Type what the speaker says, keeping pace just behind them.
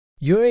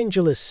Your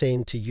angel is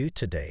saying to you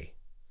today,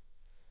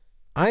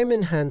 I'm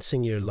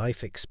enhancing your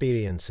life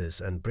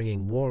experiences and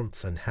bringing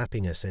warmth and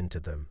happiness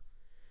into them.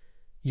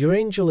 Your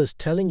angel is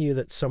telling you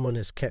that someone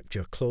has kept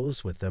your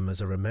clothes with them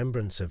as a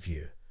remembrance of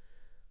you.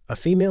 A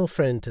female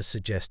friend has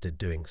suggested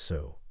doing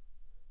so.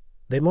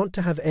 They want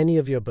to have any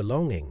of your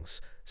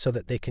belongings so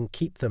that they can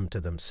keep them to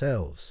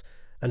themselves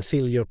and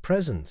feel your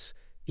presence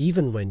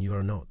even when you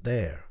are not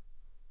there.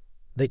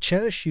 They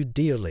cherish you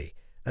dearly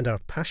and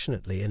are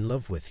passionately in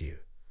love with you.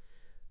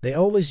 They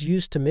always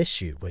used to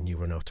miss you when you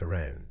were not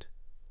around.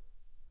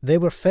 They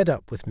were fed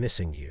up with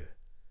missing you,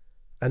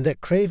 and their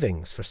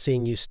cravings for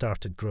seeing you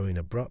started growing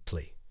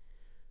abruptly.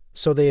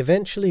 So they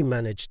eventually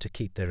managed to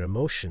keep their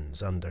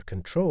emotions under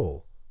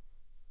control.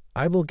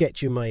 I will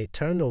get you my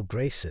eternal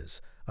graces,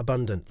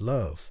 abundant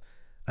love,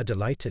 a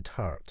delighted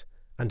heart,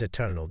 and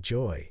eternal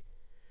joy.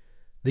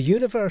 The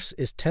universe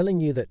is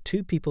telling you that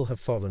two people have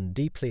fallen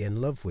deeply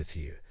in love with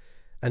you,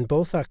 and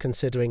both are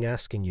considering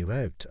asking you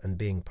out and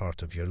being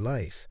part of your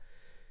life.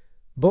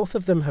 Both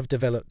of them have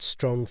developed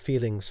strong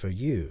feelings for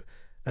you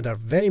and are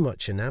very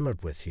much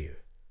enamored with you.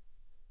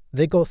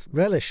 They both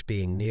relish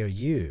being near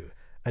you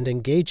and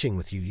engaging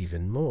with you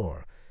even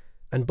more,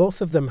 and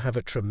both of them have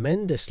a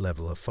tremendous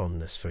level of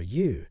fondness for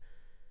you.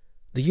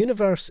 The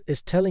universe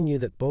is telling you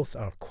that both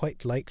are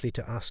quite likely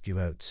to ask you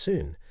out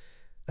soon,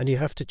 and you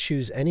have to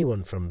choose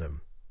anyone from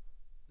them.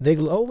 They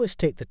will always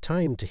take the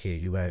time to hear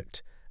you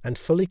out and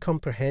fully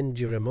comprehend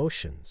your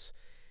emotions.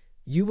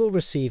 You will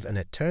receive an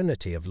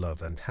eternity of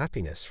love and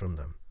happiness from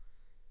them.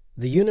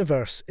 The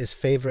universe is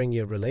favoring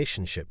your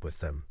relationship with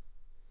them.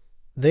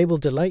 They will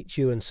delight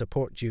you and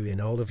support you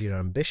in all of your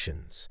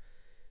ambitions.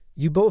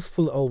 You both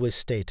will always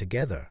stay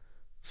together,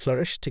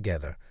 flourish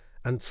together,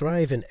 and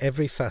thrive in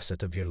every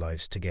facet of your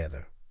lives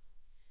together.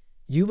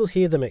 You will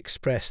hear them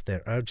express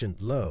their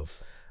urgent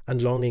love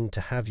and longing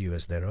to have you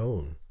as their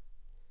own.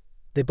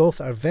 They both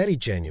are very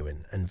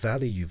genuine and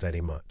value you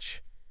very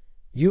much.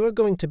 You are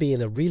going to be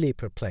in a really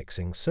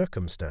perplexing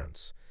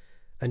circumstance,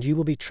 and you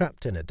will be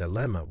trapped in a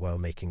dilemma while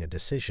making a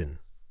decision.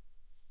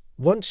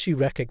 Once you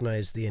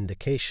recognize the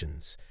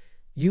indications,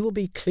 you will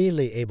be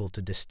clearly able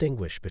to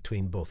distinguish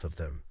between both of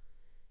them.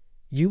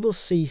 You will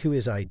see who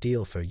is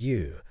ideal for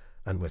you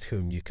and with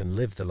whom you can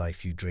live the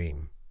life you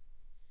dream.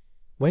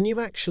 When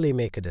you actually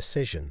make a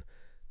decision,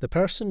 the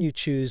person you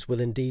choose will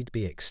indeed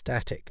be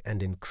ecstatic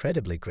and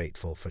incredibly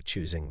grateful for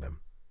choosing them.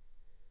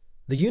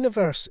 The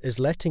universe is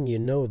letting you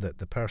know that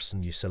the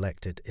person you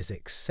selected is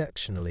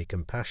exceptionally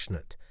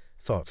compassionate,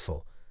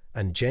 thoughtful,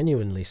 and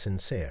genuinely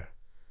sincere.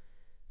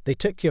 They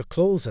took your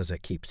clothes as a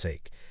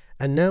keepsake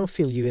and now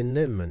feel you in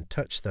them and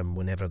touch them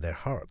whenever their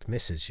heart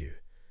misses you.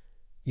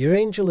 Your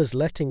angel is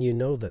letting you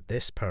know that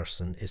this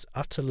person is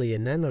utterly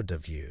enamored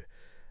of you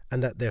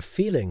and that their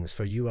feelings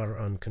for you are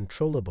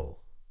uncontrollable.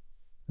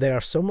 They are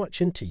so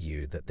much into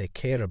you that they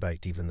care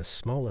about even the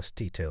smallest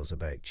details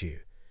about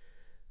you.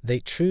 They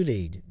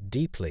truly,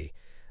 deeply,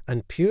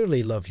 and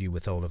purely love you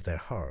with all of their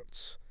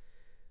hearts.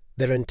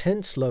 Their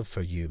intense love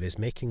for you is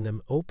making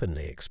them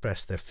openly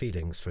express their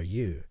feelings for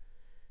you.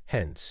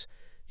 Hence,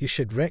 you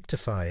should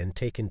rectify and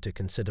take into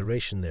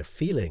consideration their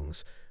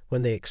feelings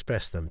when they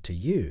express them to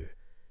you.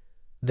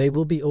 They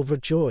will be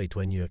overjoyed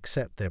when you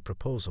accept their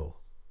proposal.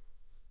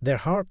 Their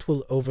heart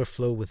will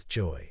overflow with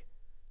joy,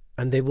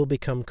 and they will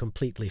become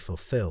completely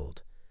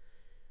fulfilled.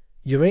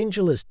 Your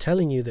angel is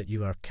telling you that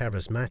you are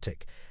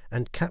charismatic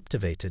and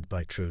captivated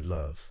by true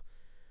love.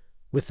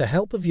 With the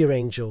help of your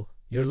angel,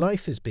 your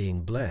life is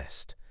being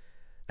blessed,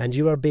 and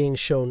you are being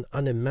shown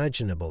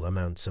unimaginable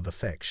amounts of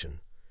affection.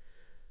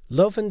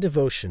 Love and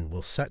devotion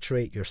will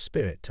saturate your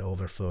spirit to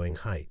overflowing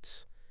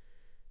heights.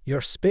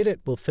 Your spirit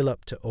will fill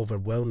up to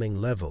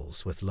overwhelming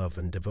levels with love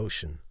and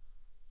devotion.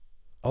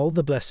 All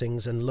the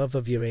blessings and love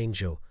of your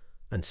angel,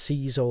 and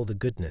seize all the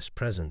goodness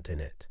present in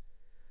it.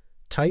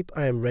 Type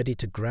I am ready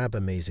to grab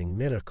amazing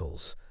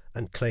miracles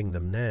and claim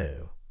them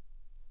now.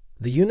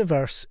 The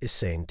universe is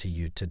saying to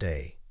you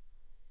today,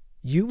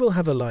 you will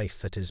have a life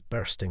that is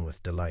bursting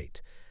with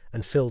delight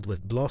and filled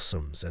with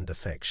blossoms and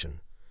affection.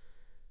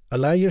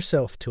 Allow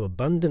yourself to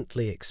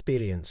abundantly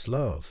experience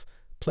love,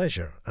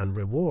 pleasure, and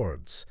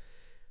rewards.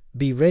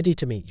 Be ready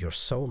to meet your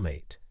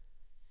soulmate.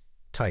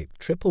 Type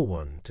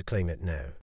 111 to claim it now.